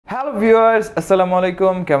Hello viewers, আসসালামু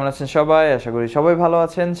আলাইকুম। কেমন আছেন সবাই? আশা করি সবাই ভালো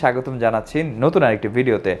আছেন। স্বাগতম জানাচ্ছি নতুন আরেকটি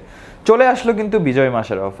ভিডিওতে। চলে আসলো কিন্তু বিজয়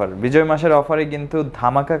মাসের অফার। বিজয় মাসের অফারে কিন্তু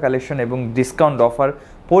ধামাকা কালেকশন এবং ডিসকাউন্ট অফার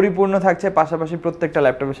পরিপূর্ণ থাকছে, পাশাপাশি প্রত্যেকটা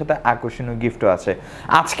ল্যাপটপের সাথে আকর্ষণীয় গিফটও আছে।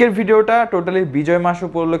 আজকের ভিডিওটা টোটালি বিজয় মাস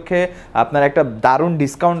উপলক্ষে আপনার একটা দারুণ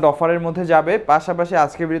ডিসকাউন্ট অফারের মধ্যে যাবে, পাশাপাশি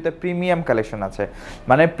আজকের ভিডিওতে প্রিমিয়াম কালেকশন আছে,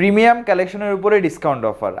 মানে প্রিমিয়াম কালেকশনের উপরে ডিসকাউন্ট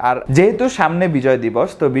অফার। আর যেহেতু সামনে বিজয় দিবস,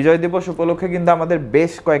 তো বিজয় দিবস উপলক্ষে কিন্তু আমাদের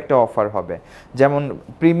বেশ কয়েকটা অফার হবে, যেমন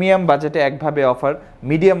প্রিমিয়াম বাজেটে একভাবে অফার,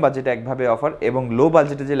 মিডিয়াম বাজেটে একভাবে অফার এবং লো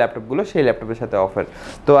বাজেটে যে ল্যাপটপগুলো সেই ল্যাপটপের সাথে অফার।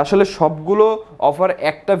 তো আসলে সবগুলো অফার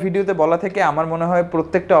একটা ভিডিওতে বলা থেকে আমার মনে হয়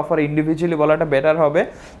প্রত্যেকটা অফার ইন্ডিভিজুয়ালি বলাটা বেটার হবে,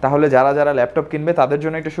 তাহলে যারা যারা ল্যাপটপ কিনবে তাদের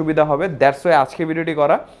জন্য একটা সুবিধা হবে। দ্যাটস ওয়াই আজকে ভিডিওটি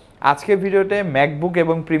করা। আজকের ভিডিওতে ম্যাকবুক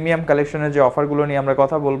এবং প্রিমিয়াম কালেকশনের যে অফারগুলো নিয়ে আমরা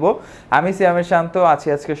কথা বলবো, আমি সিয়ামের শান্ত আছি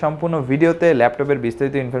আজকে সম্পূর্ণ ভিডিওতে। ল্যাপটপের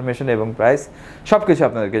বিস্তারিত ইনফরমেশন এবং প্রাইস সব কিছু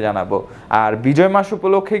আপনাদেরকে জানাবো। আর বিজয় মাস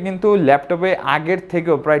উপলক্ষে কিন্তু ল্যাপটপে আগের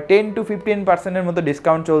থেকেও প্রায় 10-15% মতো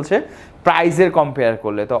ডিসকাউন্ট চলছে প্রাইসের কম্পেয়ার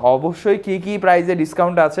করলে। তো অবশ্যই কী কী প্রাইসে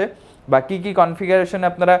ডিসকাউন্ট আছে বা কী কী কনফিগারেশন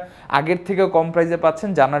আপনারা আগের থেকেও কম প্রাইসে পাচ্ছেন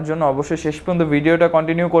জানার জন্য অবশ্যই শেষ পর্যন্ত ভিডিওটা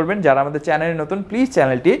কন্টিনিউ করবেন। যারা আমাদের চ্যানেলে নতুন, প্লিজ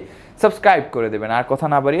চ্যানেলটি সাবস্ক্রাইব করে দেবেন। আর কথা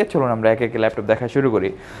না বাড়িয়ে চলুন আমরা একে একে ল্যাপটপ দেখা শুরু করি।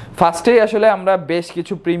 ফার্স্টেই আসলে আমরা বেশ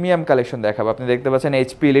কিছু প্রিমিয়াম কালেকশন দেখাবো। আপনি দেখতে পাচ্ছেন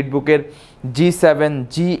এইচপি এলিটবুকের G7,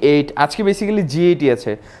 G8, আজকে বেসিক্যালি G8ই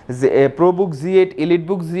আছে, প্রোবুক G8,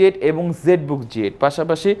 এলিটবুক G8 এবং জেডবুক G8,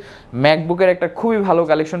 পাশাপাশি ম্যাকবুকের একটা খুবই ভালো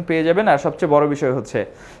কালেকশন পেয়ে যাবেন। আর সবচেয়ে বড় বিষয় হচ্ছে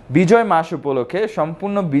বিজয় মাস উপলক্ষে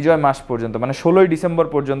সম্পূর্ণ বিজয় মাস পর্যন্ত, মানে 16ই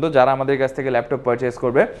ডিসেম্বর পর্যন্ত যারা আমাদের কাছ থেকে ল্যাপটপ পারচেস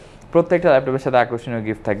করবে প্রত্যেকটা ল্যাপটপের সাথে আকর্ষণীয়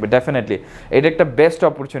গিফট থাকবে। ডেফিনেটলি এটা একটা বেস্ট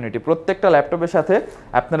অপরচুনিটি। প্রত্যেকটা ল্যাপটপের সাথে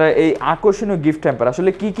আপনারা এই আকর্ষণীয় গিফট হ্যাম্পার, আসলে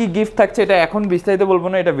কি কি গিফট থাকছে এটা এখন বিস্তারিত বলবো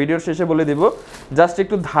না, এটা ভিডিওর শেষে বলে দিব। জাস্ট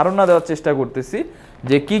একটু ধারণা দেওয়ার চেষ্টা করতেছি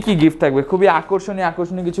যে কি কি গিফট থাকবে। খুবই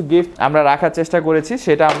আকর্ষণীয় কিছু গিফট আমরা রাখার চেষ্টা করেছি,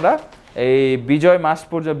 সেটা আমরা এই বিজয় মাস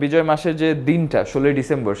পর্যন্ত, বিজয় মাসের যে দিনটা 16ই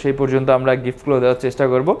ডিসেম্বর সেই পর্যন্ত আমরা গিফটগুলো দেওয়ার চেষ্টা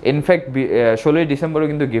করব। ইনফ্যাক্ট 16ই ডিসেম্বরও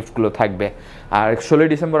কিন্তু গিফটগুলো থাকবে। আর 16ই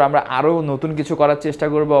ডিসেম্বর আমরা আরও নতুন কিছু করার চেষ্টা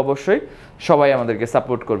করব, অবশ্যই সবাই আমাদেরকে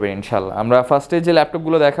সাপোর্ট করবে ইনশাল্লাহ। আমরা ফার্স্টে যে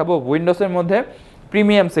ল্যাপটপগুলো দেখাবো উইন্ডোজের মধ্যে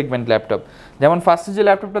প্রিমিয়াম সেগমেন্ট ল্যাপটপ, যেমন ফার্স্টে যে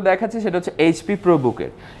ল্যাপটপটা দেখাচ্ছি সেটা হচ্ছে এইচপি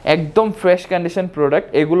প্রোবুকের একদম ফ্রেশ কন্ডিশন প্রোডাক্ট।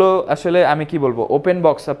 এগুলো আসলে আমি কি বলবো, ওপেন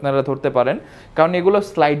বক্স আপনারা ধরতে পারেন, কারণ এগুলো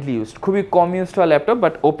স্লাইডলি ইউজড, খুবই কম ইউজড হওয়া ল্যাপটপ,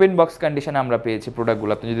 বাট ওপেন বক্স কন্ডিশনে আমরা পেয়েছি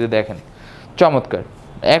প্রোডাক্টগুলো। আপনি যদি দেখেন চমৎকার,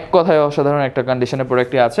 এক কথায় অসাধারণ একটা কন্ডিশনের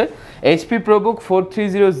প্রোডাক্টটি আছে। HP ProBook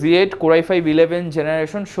 430Z8 Core i5 11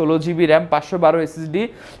 generation, 16GB RAM, 512 SSD,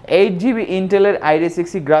 8GB ইন্টেলের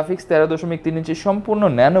i6 গ্রাফিক্স, 13.3 ইঞ্চি সম্পূর্ণ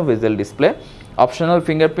nano bezel display, optional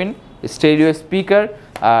fingerprint, stereo speaker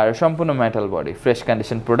আর সম্পূর্ণ metal body, fresh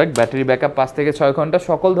condition product. Battery backup 5 থেকে 6 ঘন্টা,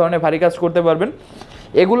 সকল ধরনের ভারী কাজ করতে পারবেন।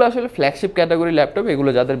 এগুলো আসলে ফ্ল্যাগশিপ ক্যাটাগরি ল্যাপটপ, এগুলো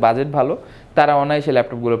যাদের বাজেট ভালো তারা অনায়াসে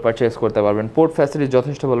ল্যাপটপগুলো পারচেস করতে পারবেন। পোর্ট ফ্যাসিলিটি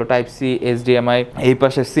যথেষ্ট ভালো, টাইপ সি, HDMI, এই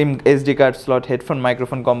পাশে সিম, SD card slot, headphone,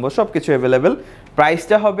 microphone combo সব কিছু অ্যাভেলেবেল।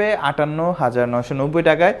 প্রাইসটা হবে 58,990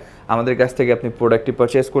 টাকায়। আমাদের কাছ থেকে আপনি প্রোডাক্টটি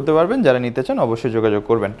পারচেস করতে পারবেন, যারা নিতে চান অবশ্যই যোগাযোগ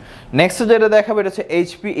করবেন। নেক্সট যেটা দেখাবো এটা হচ্ছে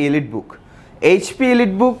HP EliteBook. HP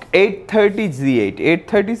EliteBook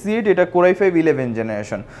 830Z8 এটা Core i5 11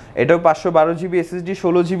 জেনারেশন, এটাও 512GB SSD,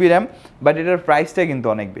 16GB RAM, but এটার প্রাইসটা কিন্তু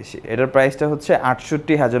অনেক বেশি। এটার প্রাইসটা হচ্ছে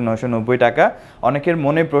 68,990 টাকা। অনেকের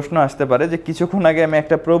মনে প্রশ্ন আসতে পারে যে কিছুক্ষণ আগে আমি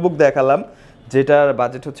একটা প্রোবুক দেখালাম যেটার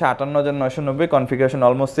বাজেট হচ্ছে 58,990, কনফিগারেশন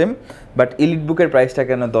অলমোস্ট সেম, বাট এলিটবুকের প্রাইসটা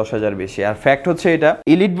কেন 10,000 বেশি? আর ফ্যাক্ট হচ্ছে এটা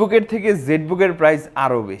এলিটবুকের থেকে জেডবুকের প্রাইস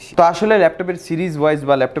আরও বেশি। তো আসলে ল্যাপটপের সিরিজ ওয়াইজ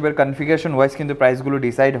বা ল্যাপটপের কনফিগারেশন ওয়াইজ কিন্তু প্রাইসগুলো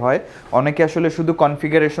ডিসাইড হয়। অনেকে আসলে শুধু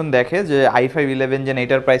কনফিগারেশন দেখে যে i5 11 জেন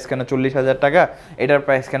এটার প্রাইস কেন 40,000 টাকা, এটার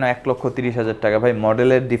প্রাইস কেন 1,30,000 টাকা। ভাই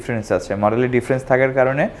মডেলের ডিফারেন্স আছে, মডেলের ডিফারেন্স থাকার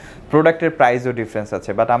কারণে প্রোডাক্টের প্রাইসও ডিফারেন্স আছে,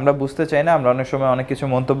 বাট আমরা বুঝতে চাই না, আমরা অনেক সময় অনেক কিছু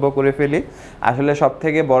মন্তব্য করে ফেলি। আসলে সব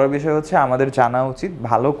থেকে বড় বিষয় হচ্ছে আমাদের জানা উচিত,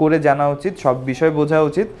 ভালো করে জানা উচিত, সব বিষয় বোঝা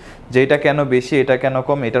উচিত যে এটা কেন বেশি, এটা কেন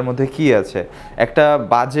কম, এটার মধ্যে কি আছে। একটা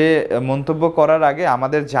বাজে মন্তব্য করার আগে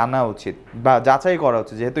আমাদের জানা উচিত বা যাচাই করা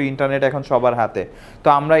উচিত, যেহেতু ইন্টারনেট এখন সবার হাতে। তো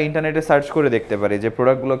আমরা ইন্টারনেটে সার্চ করে দেখতে পারি যে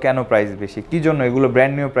প্রোডাক্টগুলো কেন প্রাইস বেশি, কী জন্য, এগুলো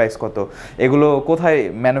ব্র্যান্ড নিউ প্রাইস কত, এগুলো কোথায়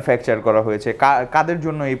ম্যানুফ্যাকচার করা হয়েছে, কাদের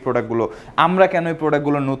জন্য এই প্রোডাক্টগুলো, আমরা কেন এই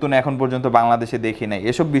প্রোডাক্টগুলো নতুন এখন পর্যন্ত বাংলাদেশে দেখি নাই।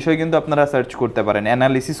 এসব বিষয় কিন্তু আপনারা সার্চ করতে পারেন,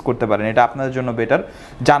 অ্যানালিসিস করতে পারেন, এটা আপনাদের জন্য বেটার,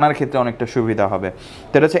 জানার ক্ষেত্রে অনেকটা সুবিধা সুবিধা হবে।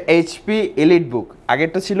 তো এটা হচ্ছে এইচপি এলিট বুক,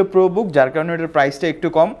 আগেরটা ছিল প্রো বুক, যার কারণে এটার প্রাইসটা একটু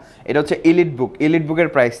কম। এটা হচ্ছে এলিট বুক, এলিট বুকের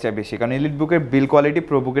প্রাইসটা বেশি, কারণ এলিট বুকের বিল কোয়ালিটি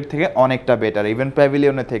প্রো বুকের থেকে অনেকটা বেটার, ইভেন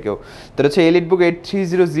প্যাভিলিয়নের থেকেও। তো এটা হচ্ছে এলিট বুক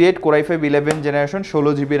 8300G8 Core i5 11 generation,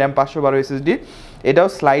 16GB RAM, 512 SSD। এটাও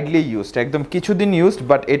স্লাইডলি ইউজড, একদম কিছুদিন ইউজড,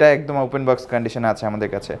 বাট এটা একদম ওপেন বক্স কন্ডিশনে আছে আমাদের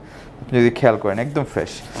কাছে, আপনি যদি খেয়াল করেন একদম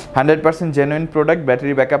fresh, 100% genuine product.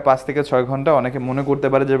 Battery backup 5 থেকে 6 ঘন্টা। অনেকে মনে করতে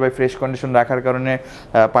পারে যে ভাই ফ্রেশ কন্ডিশন রাখার কারণে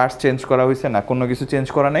পার্টস চেঞ্জ করা হয়েছে, না, কোনো কিছু চেঞ্জ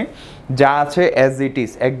করা নেই, যা আছে অ্যাজ ইট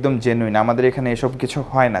ইজ, একদম জেনুইন। আমাদের এখানে এসব কিছু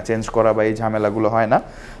হয় না, চেঞ্জ করা বা এই ঝামেলাগুলো হয় না।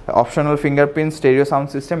 Optional fingerprint, stereo sound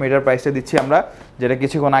system, এটার প্রাইসটা দিচ্ছি আমরা, যেটা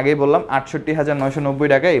কিছুক্ষণ আগেই বললাম, 68,990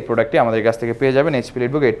 টাকায় এই প্রোডাক্টটি আমাদের কাছ থেকে পেয়ে যাবেন, এইচপি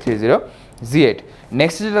এলিটবুক 8300G8।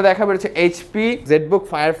 নেক্সট যেটা দেখাবে হচ্ছে HP ZBook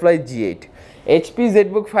firefly G8। HP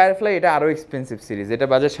ZBook firefly এটা আরও এক্সপেন্সিভ সিরিজ, এটা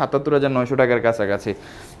বাজার 77,900 টাকার কাছাকাছি।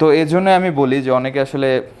 তো এই জন্য আমি বলি যে অনেকে আসলে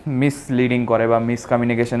মিসলিডিং করে বা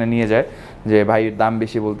মিসকমিউনিকেশনে নিয়ে যায় যে ভাই দাম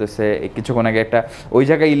বেশি বলতেছে, কিছুক্ষণ আগে একটা ওই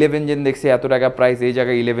জায়গায় 11 জেন দেখছি এত টাকা প্রাইস, এই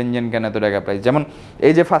জায়গায় 11 জেন কেন এত টাকা প্রাইস। যেমন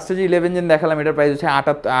এই যে ফার্স্টে যে 11 জেন দেখালাম, এটার প্রাইস হচ্ছে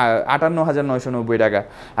 58,990 টাকা,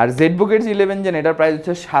 আর জেডবুকের যে 11 জেন এটার প্রাইস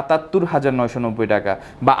হচ্ছে 77,990 টাকা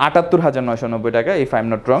বা 78,990 টাকা, if I am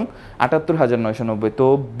not wrong, 78,990। তো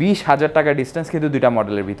 20,000 টাকা ডিস্টেন্স কিন্তু দুইটা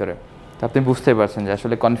মডেলের ভিতরে। তো আপনি বুঝতে পারছেন যে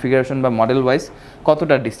আসলে কনফিগারেশন বা মডেল ওয়াইজ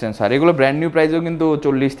কতটা ডিস্টেন্স। আর এগুলো ব্র্যান্ড নিউ প্রাইসেও কিন্তু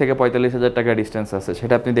 40 থেকে 45,000 টাকা ডিস্টেন্স আছে,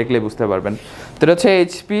 সেটা আপনি দেখলে বুঝতে পারবেন। তো এটা হচ্ছে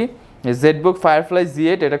এইচপি জেডবুক ফায়ারফ্লাই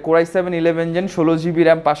G8, এটা Core i7 11 gen, 16GB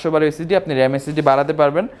RAM, 512 SSD। আপনি র্যাম এসএসডি বাড়াতে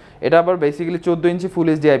পারবেন। এটা আবার বেসিক্যালি 14 ইঞ্চি ফুল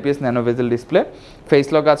এইচডি IPS ন্যানো বেজেল ডিসপ্লে, ফেস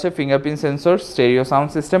লক আছে, fingerprint sensor, stereo sound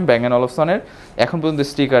system, bang and অলফসনের এখন পর্যন্ত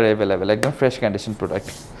স্টিকার অ্যাভেলেবেল, একদম fresh condition product.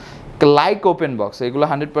 Like open box, এগুলো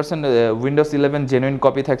 100% উইন্ডোজ 11 জেনুইন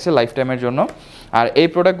কপি থাকছে লাইফ টাইমের জন্য। আর এই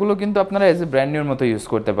প্রোডাক্টগুলো কিন্তু আপনারা এজ এ ব্র্যান্ড নিউর মতো ইউজ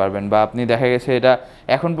করতে পারবেন, বা আপনি দেখা গেছে এটা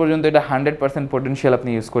এখন পর্যন্ত এটা 100% পোটেনশিয়াল আপনি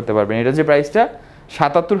ইউজ করতে পারবেন। এটা যে প্রাইসটা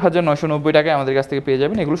 77,990 টাকায় আমাদের কাছ থেকে পেয়ে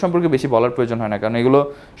যাবেন। এগুলো সম্পর্কে বেশি বলার প্রয়োজন হয় না, কারণ এগুলো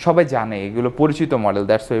সবাই জানে, এগুলো পরিচিত মডেল,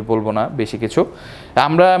 দ্যাটস ওয়াই বলবো না বেশি কিছু।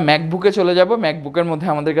 আমরা ম্যাকবুকে চলে যাব। ম্যাকবুকের মধ্যে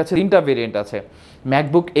আমাদের কাছে 3টা ভেরিয়েন্ট আছে,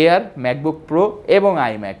 ম্যাকবুক এয়ার, ম্যাকবুক প্রো এবং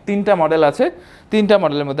আইম্যাক, 3টা মডেল আছে। 3টা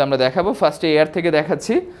মডেলের মধ্যে আমরা দেখাবো। ফার্স্টে এয়ার থেকে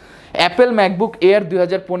দেখাচ্ছি, Apple MacBook air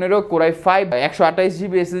 2015 Core i5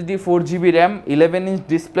 128GB SSD, 4GB RAM, 11 inch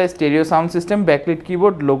display, stereo sound system, backlit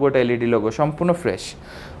keyboard, লোগোটা এলইডি লোগো, সম্পূর্ণ ফ্রেশ।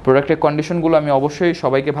 প্রোডাক্টের কন্ডিশনগুলো আমি অবশ্যই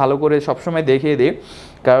সবাইকে ভালো করে সবসময় দেখিয়ে দিই,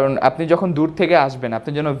 কারণ আপনি যখন দূর থেকে আসবেন আপনি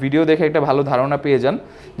যেন ভিডিও দেখে একটা ভালো ধারণা পেয়ে যান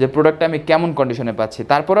যে প্রোডাক্টটা আমি কেমন কন্ডিশনে পাচ্ছি।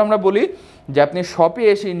 তারপর আমরা বলি যে আপনি শপে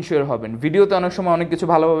এসে ইনশিওর হবেন, ভিডিওতে অনেক সময় অনেক কিছু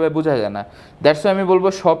ভালোভাবে বোঝা যায় না, দ্যাটস আমি বলবো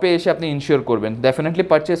শপে এসে আপনি ইনশিওর করবেন। ডেফিনেটলি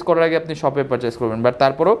পারচেস করার আগে আপনি শপে পারচেস করবেন, বাট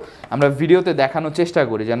তারপরেও আমরা ভিডিওতে দেখানোর চেষ্টা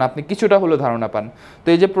করি যেন আপনি কিছুটা হলেও ধারণা পান। তো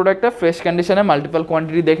এই যে প্রোডাক্টটা ফ্রেশ কন্ডিশনে, মাল্টিপল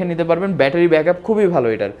কোয়ান্টিটি দেখে নিতে পারবেন। ব্যাটারি ব্যাকআপ খুবই ভালো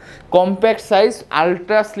এটার, compact size,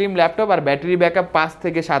 ultra slim laptop, আর ব্যাটারি ব্যাকআপ 5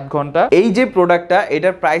 থেকে 7 ঘন্টা। এই যে প্রোডাক্টটা,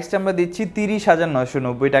 এটার প্রাইসটা আমরা দিচ্ছি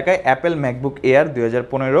 30,990 টাকায়, Apple MacBook air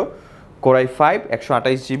 2015 Core i5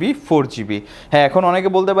 128GB 4GB। হ্যাঁ, এখন অনেকে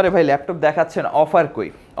বলতে পারে ভাই ল্যাপটপ দেখাচ্ছেন, অফার কই?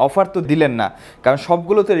 অফার তো দিলেন না, কারণ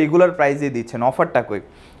সবগুলো তো রেগুলার প্রাইসেই দিচ্ছেন, অফারটা কই?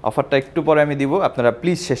 অফারটা একটু পরে আমি দিব, আপনারা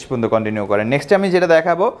প্লিজ শেষ পর্যন্ত কন্টিনিউ করেন। নেক্সট আমি যেটা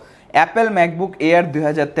দেখাবো, অ্যাপেল ম্যাকবুক এয়ার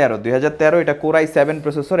 2013, এটা Core i7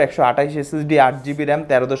 processor, 128 SSD, 8GB RAM,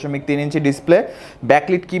 13.3 inch display,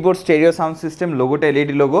 backlit keyboard, stereo sound system, লোগোটা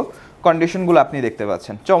এলইডি লোগো। কন্ডিশনগুলো আপনি দেখতে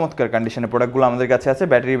পাচ্ছেন, চমৎকার কন্ডিশনের প্রোডাক্টগুলো আমাদের কাছে আছে।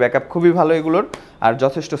 ব্যাটারি ব্যাকআপ খুবই ভালো এগুলোর, আর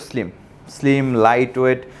যথেষ্ট slim, light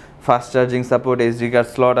weight, fast charging support, SD card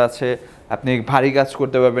slot আছে, আপনি ভারী কাজ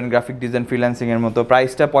করতে পারবেন, গ্রাফিক ডিজাইন, ফ্রিল্যান্সিংয়ের মতো।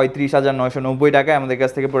 প্রাইসটা 35,990 টাকায় আমাদের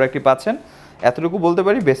কাছ থেকে প্রোডাক্টটি পাচ্ছেন। এতটুকু বলতে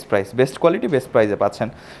পারি, best price, best quality, best প্রাইসে পাচ্ছেন।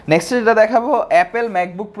 নেক্সট যেটা দেখাবো, অ্যাপেল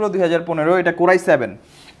ম্যাকবুক প্রো 2015, এটা Core i7,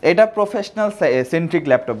 এটা প্রফেশনাল সেন্ট্রিক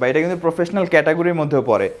ল্যাপটপ, বা এটা কিন্তু প্রফেশনাল ক্যাটাগরির মধ্যেও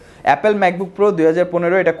পড়ে। অ্যাপেল ম্যাকবুক প্রো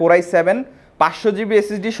 2015, এটা Core i7, 500GB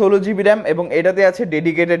SSD, 16GB RAM, এবং এটাতে আছে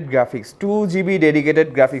dedicated graphics, 2GB dedicated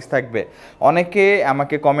graphics থাকবে। অনেকে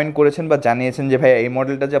আমাকে কমেন্ট করেছেন বা জানিয়েছেন যে ভাই এই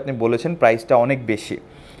মডেলটা যে আপনি বলেছেন প্রাইসটা অনেক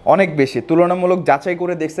বেশি, তুলনামূলক যাচাই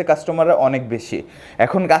করে দেখছে কাস্টমাররা, অনেক বেশি।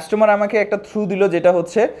 এখন কাস্টমার আমাকে একটা থ্রু দিল, যেটা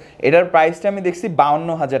হচ্ছে এটার প্রাইসটা আমি দেখছি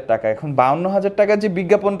 52,000 টাকা। এখন 52,000 টাকার যে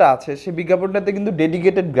বিজ্ঞাপনটা আছে, সেই বিজ্ঞাপনটাতে কিন্তু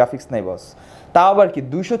ডেডিকেটেড গ্রাফিক্স নাই বস, তাও আবার কি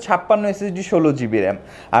 256 SSD, 16GB র্যাম।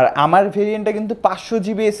 আর আমার ভেরিয়েন্টটা কিন্তু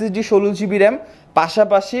 500GB SSD, 16GB র্যাম,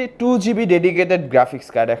 পাশাপাশি 2GB ডেডিকেটেড গ্রাফিক্স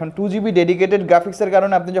কার্ড। এখন 2GB ডেডিকেটেড গ্রাফিক্সের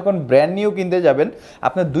কারণে আপনি যখন ব্র্যান্ড নিউ কিনতে যাবেন,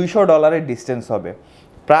 আপনার $200 ডিস্টেন্স হবে।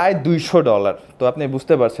 প্রায় $200। তো আপনি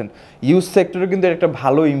বুঝতে পারছেন ইউজ সেক্টরে কিন্তু একটা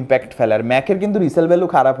ভালো ইম্প্যাক্ট ফেলে। আর ম্যাকের কিন্তু রিসেল ভ্যালু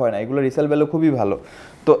খারাপ হয় না, এগুলো রিসেল ভ্যালু খুবই ভালো।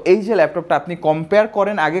 তো এই যে ল্যাপটপটা আপনি কম্পেয়ার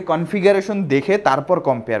করেন, আগে কনফিগারেশন দেখে তারপর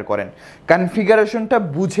কম্পেয়ার করেন, কনফিগারেশনটা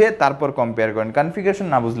বুঝে তারপর কম্পেয়ার করেন। কনফিগারেশন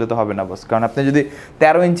না বুঝলে তো হবে না বস, কারণ আপনি যদি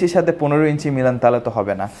 13 ইঞ্চির সাথে 15 ইঞ্চি মিলান তাহলে তো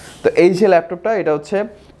হবে না। তো এই যে ল্যাপটপটা, এটা হচ্ছে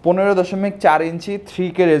 15.4 ইঞ্চি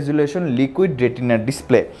 3K resolution liquid retina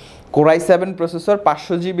display, Core i7 processor,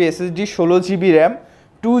 500 GB SSD, 16 GB RAM,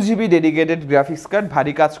 2 GB dedicated graphics card,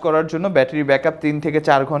 ভারী কাজ করার জন্য ব্যাটারি ব্যাকআপ 3 থেকে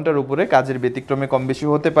 4 ঘন্টার উপরে, কাজের ব্যতিক্রমে কম বেশি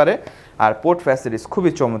হতে পারে। আর পোর্ট ফ্যাসিলিটিস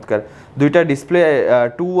খুবই চমৎকার, দুইটা ডিসপ্লে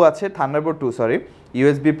 2 আছে, Thunderbolt 2 sorry,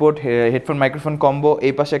 USB port, headphone microphone combo,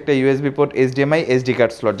 এই পাশে একটা USB port, HDMI, SD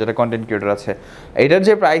card slot যেটা কন্টেন্ট ক্রিয়েটর আছে। এটার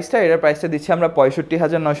যে প্রাইসটা, এটার প্রাইসটা দিচ্ছি আমরা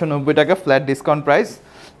 65,990 টাকা ফ্ল্যাট ডিসকাউন্ট প্রাইস।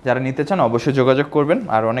 যারা নিতে চান অবশ্যই যোগাযোগ করবেন।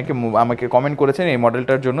 আর অনেকে আমাকে কমেন্ট করেছেন এই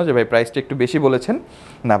মডেলটার জন্য যে ভাই প্রাইসটা একটু বেশি বলেছেন।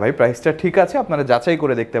 না ভাই, প্রাইসটা ঠিক আছে, আপনারা যাচাই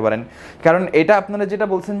করে দেখতে পারেন। কারণ এটা আপনারা যেটা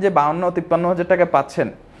বলছেন যে 52-53 হাজার টাকা পাচ্ছেন,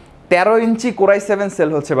 13 ইঞ্চি Core i7 সেল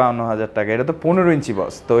হচ্ছে 52 হাজার টাকা, এটা তো 15 ইঞ্চি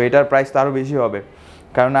বস, তো এটার প্রাইস তো আরও বেশি হবে।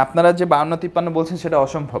 কারণ আপনারা যে 52-53 বলছেন সেটা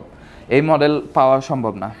অসম্ভব, এই মডেল পাওয়া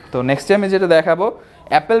সম্ভব না। তো নেক্সট আমি যেটা দেখাবো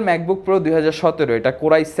অ্যাপেল ম্যাকবুক প্রো 2017, এটা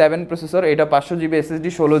Core i7 প্রসেসর, এটা 500 GB SSD,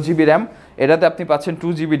 16 GB র্যাম, এটাতে আপনি পাচ্ছেন 2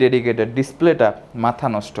 GB ডেডিকেটেড, ডিসপ্লেটা মাথা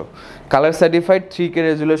নষ্ট, colour certified, 3K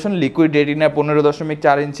resolution, liquid retina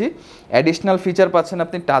 15.4 ইঞ্চি, অ্যাডিশনাল ফিচার পাচ্ছেন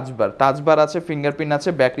আপনি টাচবার আছে, ফিঙ্গারপ্রিন্ট আছে,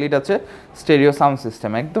 ব্যাকলিট আছে, স্টেরিও সাউন্ড সিস্টেম,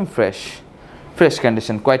 একদম fresh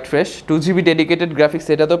condition, quite fresh, 2 GB dedicated graphics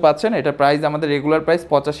এটা তো পাচ্ছেন। এটা প্রাইস আমাদের রেগুলার প্রাইস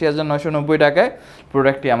 85,990 টাকায়,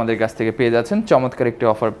 প্রোডাক্টটি আমাদের কাছ থেকে পেয়ে যাচ্ছেন চমৎকার একটি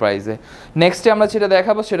অফার প্রাইসে। নেক্সটে আমরা যেটা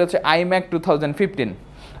দেখাবো সেটা হচ্ছে iMac 2015,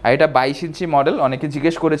 আর এটা 22 ইঞ্চি মডেল। অনেকে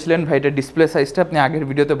জিজ্ঞেস করেছিলেন ভাই এটা ডিসপ্লে সাইজটা আপনি আগের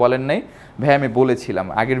ভিডিওতে বলেন নাই। ভাই আমি বলেছিলাম,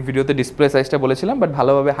 আগের ভিডিওতে ডিসপ্লে সাইজটা বলেছিলাম, বাট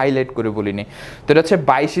ভালোভাবে হাইলাইট করে বলিনি। তো এটা হচ্ছে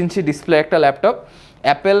 22 ইঞ্চি ডিসপ্লে একটা ল্যাপটপ,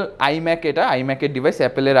 অ্যাপেল iMac, এটা iMac-এর ডিভাইস,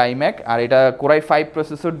 অ্যাপেলের iMac, আর এটা Core i5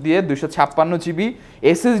 প্রসেসর দিয়ে 256 GB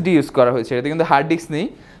SSD ইউজ করা হয়েছে। এটা কিন্তু হার্ড ডিস্ক নেই,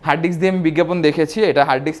 হার্ড ডিস্ক দিয়ে আমি বিজ্ঞাপন দেখেছি, এটা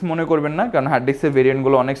হার্ড ডিস্ক মনে করবেন না, কারণ হার্ড ডিস্কের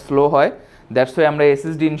ভেরিয়েন্টগুলো অনেক স্লো হয়। দ্যাটস ওয়াই আমরা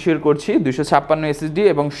SSD ইনশিওর করছি, 256 SSD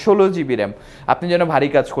এবং 16 GB র্যাম, আপনি যেন ভারী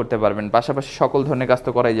কাজ করতে পারবেন, পাশাপাশি সকল ধরনের কাজ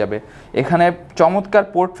তো করাই যাবে। এখানে চমৎকার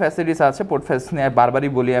পোর্ট ফ্যাসিলিটিস আছে, পোর্ট ফ্যাসিলিটি নিয়ে বারবারই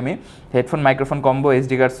বলি আমি, headphone microphone combo,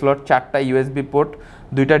 SD card slot, 4টা USB পোর্ট,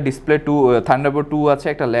 2টা ডিসপ্লে, থান্ডারবোল্ট 2 আছে,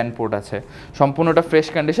 একটা ল্যান্ড পোর্ট আছে, সম্পূর্ণটা ফ্রেশ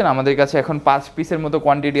কন্ডিশন। আমাদের কাছে এখন 5 পিসের মতো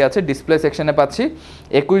কোয়ান্টিটি আছে। ডিসপ্লে সেকশনে পাচ্ছি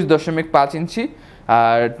 21.5 ইঞ্চি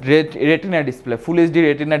আর রেটিনা ডিসপ্লে, ফুল HD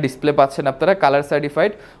রেটিনা ডিসপ্লে পাচ্ছেন আপনারা, কালার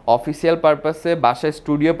সার্টিফাইড, অফিসিয়াল পারপাসে, বাসায়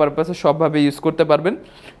স্টুডিও পারপাসে সবভাবে ইউজ করতে পারবেন।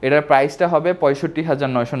 এটার প্রাইসটা হবে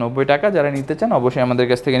 65,990 টাকা। যারা নিতে চান অবশ্যই আমাদের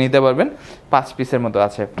কাছ থেকে নিতে পারবেন, 5 পিসের মতো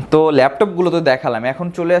আছে। তো ল্যাপটপগুলো তো দেখালাম, এখন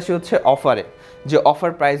চলে আসি হচ্ছে অফারে। যে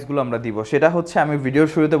অফার প্রাইসগুলো আমরা দিব সেটা হচ্ছে, আমি ভিডিওর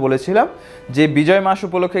শুরুতে বলেছিলাম যে বিজয় মাস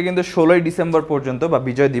উপলক্ষে কিন্তু 16ই ডিসেম্বর পর্যন্ত বা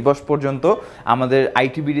বিজয় দিবস পর্যন্ত আমাদের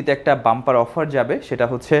আইটিবিডিতে একটা বাম্পার অফার যাবে। সেটা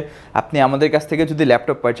হচ্ছে আপনি আমাদের কাছ থেকে যদি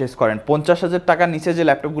ল্যাপটপ পারচেস করেন, 50,000 টাকার নিচে যে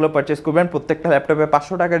ল্যাপটপগুলো পারচেস করবেন প্রত্যেকটা ল্যাপটপে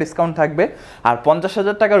 500 টাকা ডিসকাউন্ট থাকবে। আর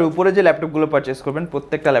 50,000 টাকার উপরে যে ল্যাপটপগুলো পারচেস করবেন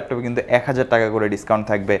প্রত্যেকটা ল্যাপটপে কিন্তু 1,000 টাকা করে ডিসকাউন্ট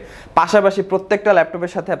থাকবে। পাশাপাশি প্রত্যেকটা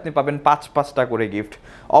ল্যাপটপের সাথে আপনি পাবেন 5-5টা করে গিফট।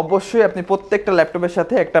 অবশ্যই আপনি প্রত্যেকটা ল্যাপটপের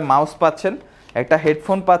সাথে একটা মাউস পাচ্ছেন, একটা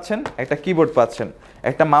হেডফোন পাচ্ছেন, একটা কিবোর্ড পাচ্ছেন,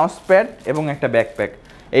 একটা মাউস প্যাড এবং একটা ব্যাকপ্যাক।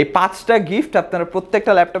 এই 5টা গিফট আপনারা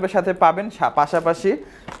প্রত্যেকটা ল্যাপটপের সাথে পাবেন। পাশাপাশি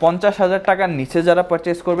 50,000 টাকার নিচে যারা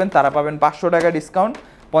পারচেস করবেন তারা পাবেন 500 টাকা ডিসকাউন্ট,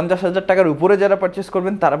 50,000 টাকার উপরে যারা পারচেস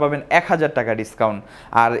করবেন তারা পাবেন 1,000 টাকা ডিসকাউন্ট।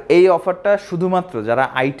 আর এই অফারটা শুধুমাত্র যারা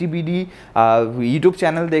আইটিবিডি ইউটিউব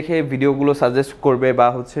চ্যানেল দেখে ভিডিওগুলো সাজেস্ট করবে বা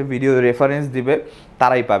হচ্ছে ভিডিও রেফারেন্স দিবে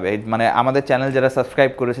তারাই পাবে। মানে আমাদের চ্যানেল যারা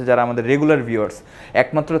সাবস্ক্রাইব করেছে, যারা আমাদের রেগুলার ভিউয়ার্স,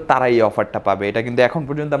 একমাত্র তারাই এই অফারটা পাবে। এটা কিন্তু এখন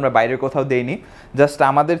পর্যন্ত আমরা বাইরে কোথাও দেইনি, জাস্ট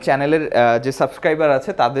আমাদের চ্যানেলের যে সাবস্ক্রাইবার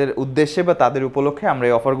আছে তাদের উদ্দেশ্যে বা তাদের উপলক্ষে আমরা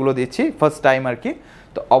এই অফারগুলো দিচ্ছি, ফার্স্ট টাইম আর কি।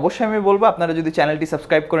 তো অবশ্যই আমি বলবো আপনারা যদি চ্যানেলটি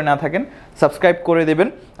সাবস্ক্রাইব করে না থাকেন সাবস্ক্রাইব করে দেবেন।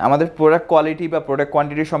 আমাদের প্রোডাক্ট কোয়ালিটি বা প্রোডাক্ট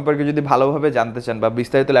কোয়ান্টিটি সম্পর্কে যদি ভালোভাবে জানতে চান বা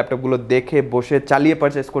বিস্তারিত ল্যাপটপগুলো দেখে বসে চালিয়ে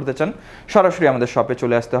পারচেস করতে চান, সরাসরি আমাদের শপে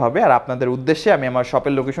চলে আসতে হবে। আর আপনাদের উদ্দেশ্যে আমি আমার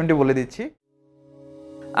শপের লোকেশনটি বলে দিচ্ছি।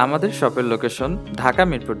 আমাদের শপের লোকেশন ঢাকা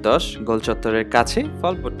মিরপুর 10 গোলচত্বরের কাছে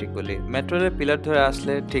ফলপট্টি গলি। মেট্রো রেল পিলার ধরে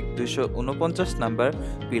আসলে ঠিক 249 নাম্বার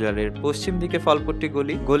পিলারের পশ্চিম দিকে ফলপট্টি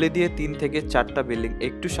গলি। গলি দিয়ে 3 থেকে 4টা বিল্ডিং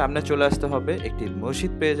একটু সামনে চলে আসতে হবে, একটি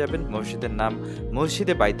মসজিদ পেয়ে যাবেন। মসজিদের নাম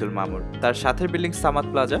মসজিদে বাইতুল মামুর। তার সাথের বিল্ডিং সামাদ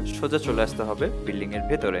প্লাজা, সোজা চলে আসতে হবে বিল্ডিং এর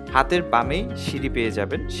ভেতরে। হাতের বামেই সিঁড়ি পেয়ে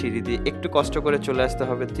যাবেন, সিঁড়ি দিয়ে একটু কষ্ট করে চলে আসতে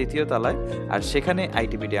হবে 3য় তলায়, আর সেখানে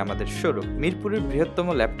আইটিবিডি আমাদের শোরুম। মিরপুরের বৃহত্তম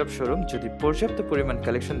ল্যাপটপ শোরুম। যদি পর্যাপ্ত পরিমাণ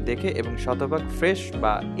কালেকশন কালেকশন দেখে এবং শতভাগ ফ্রেশ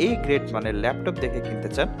বা এই গ্রেড মানের ল্যাপটপ দেখে কিনতে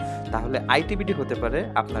চান, তাহলে আইটিবিডি হতে পারে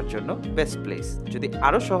আপনার জন্য বেস্ট প্লেস। যদি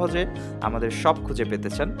আরও সহজে আমাদের শপ খুঁজে পেতে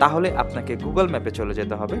চান, তাহলে আপনাকে গুগল ম্যাপে চলে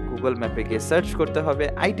যেতে হবে। গুগল ম্যাপে গিয়ে সার্চ করতে হবে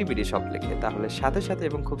আইটিবিডি শপ লিখে, তাহলে সাথে সাথে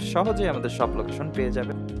এবং খুব সহজেই আমাদের শপ লোকেশন পেয়ে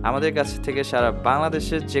যাবেন। আমাদের কাছ থেকে সারা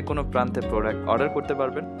বাংলাদেশের যে কোনো প্রান্তে প্রোডাক্ট অর্ডার করতে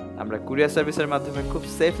পারবেন। আমরা কুরিয়ার সার্ভিসের মাধ্যমে খুব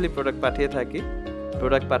সেফলি প্রোডাক্ট পাঠিয়ে থাকি।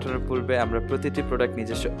 প্রোডাক্ট পাঠানোর পূর্বে আমরা প্রতিটি প্রোডাক্ট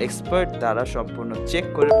নিজস্ব এক্সপার্ট দ্বারা সম্পূর্ণ চেক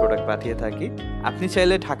করে প্রোডাক্ট পাঠিয়ে থাকি। আপনি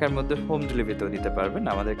চাইলে ঢাকার মধ্যে হোম ডেলিভারিতেও নিতে পারবেন।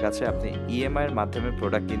 আমাদের কাছে আপনি ইএমআই এর মাধ্যমে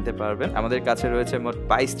প্রোডাক্ট কিনতে পারবেন। আমাদের কাছে রয়েছে মোট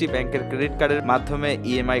 22টি ব্যাংকের ক্রেডিট কার্ডের মাধ্যমে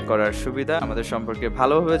ইএমআই করার সুবিধা। আমাদের সম্পর্কে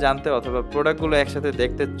ভালোভাবে জানতে অথবা প্রোডাক্টগুলো একসাথে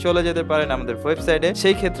দেখতে চলে যেতে পারেন আমাদের ওয়েবসাইটে।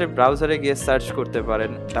 সেই ক্ষেত্রে ব্রাউজারে গিয়ে সার্চ করতে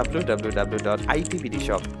পারেন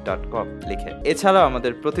www.itbdshop.com লিখে। এছাড়াও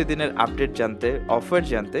আমাদের প্রতিদিনের আপডেট জানতে, অফার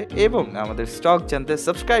জানতে এবং আমাদের স্টক জানতে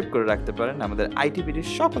সাবস্ক্রাইব করে রাখতে পারেন আমাদের আইটিবিডির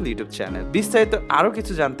সকল ইউটিউব চ্যানেল। বিস্তারিত আরো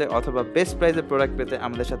কিছু জানতে অথবা বেস্ট প্রাইসে প্রোডাক্ট পেতে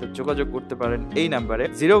আমাদের সাথে যোগাযোগ করতে পারেন এই নাম্বারে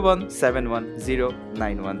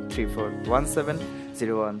 01710943417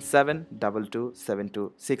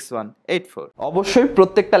 01722726184। অবশ্যই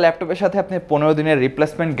প্রত্যেকটা ল্যাপটপের সাথে আপনি 15 দিনের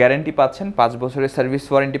রিপ্লেসমেন্ট গ্যারান্টি পাচ্ছেন, 5 বছরের সার্ভিস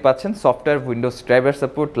ওয়ারেন্টি পাচ্ছেন, software Windows driver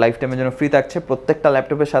support life টাইমের জন্য ফ্রি থাকছে। প্রত্যেকটা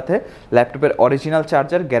ল্যাপটপের সাথে ল্যাপটপের original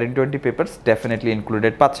charger, guarantee papers definitely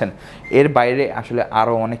included পাচ্ছেন। এর বাইরে আসলে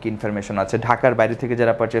আরও অনেক ইনফরমেশন আছে। ঢাকার বাইরে থেকে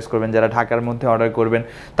যারা পারচেস করবেন, যারা ঢাকার মধ্যে অর্ডার করবেন,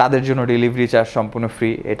 তাদের জন্য ডেলিভারি চার্জ সম্পূর্ণ ফ্রি।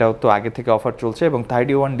 এটাও তো আগে থেকে অফার চলছে এবং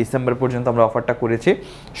 31 ডিসেম্বর পর্যন্ত আমরা অফারটা করেছি।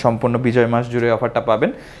 সম্পূর্ণ বিজয় মাস জুড়ে অফারটা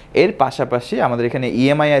পাবেন। এর পাশাপাশি আমাদের এখানে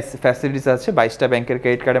ইএমআই ফ্যাসিলিটিস আছে। 22টা ব্যাংকের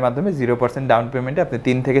ক্রেডিট কার্ডের মাধ্যমে 0% ডাউন পেমেন্টে আপনি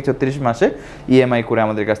 3 থেকে 36 মাসে ইএমআই করে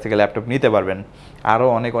আমাদের কাছ থেকে ল্যাপটপ নিতে পারবেন। আরও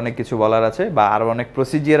অনেক কিছু বলার আছে বা আরও অনেক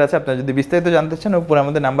প্রসিজিয়ার আছে। আপনারা যদি বিস্তারিত জানতে চান, উপরে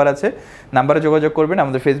আমাদের নাম্বার আছে, নাম্বারে যোগাযোগ করবেন।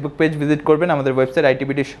 আমাদের ফেসবুক পেজ ভিজিট করবেন, আমাদের ওয়েবসাইট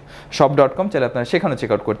itbdshop.com, চাইলে আপনারা সেখানে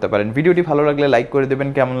চেক আউট করতে পারেন। ভিডিওটি ভালো লাগলে লাইক করে দেবেন,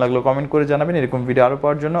 কেমন লাগলো কমেন্ট করে জানাবেন। এরকম ভিডিও আরও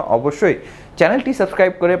পাওয়ার জন্য অবশ্যই চ্যানেলটি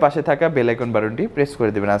সাবস্ক্রাইব করে পাশে থাকা বেল আইকন বাটনটি প্রেস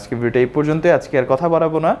করে দেবেন। আজকে ভিডিওটা এই পর্যন্তই। আজকে আর কথা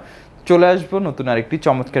বাড়াবো না, চলে আসবো নতুন আরেকটি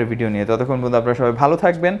চমৎকার ভিডিও নিয়ে। ততক্ষণ পর্যন্ত আপনারা সবাই ভালো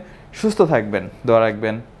থাকবেন, সুস্থ থাকবেন, দোয়া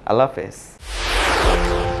রাখবেন। আল্লাহ হাফেজ।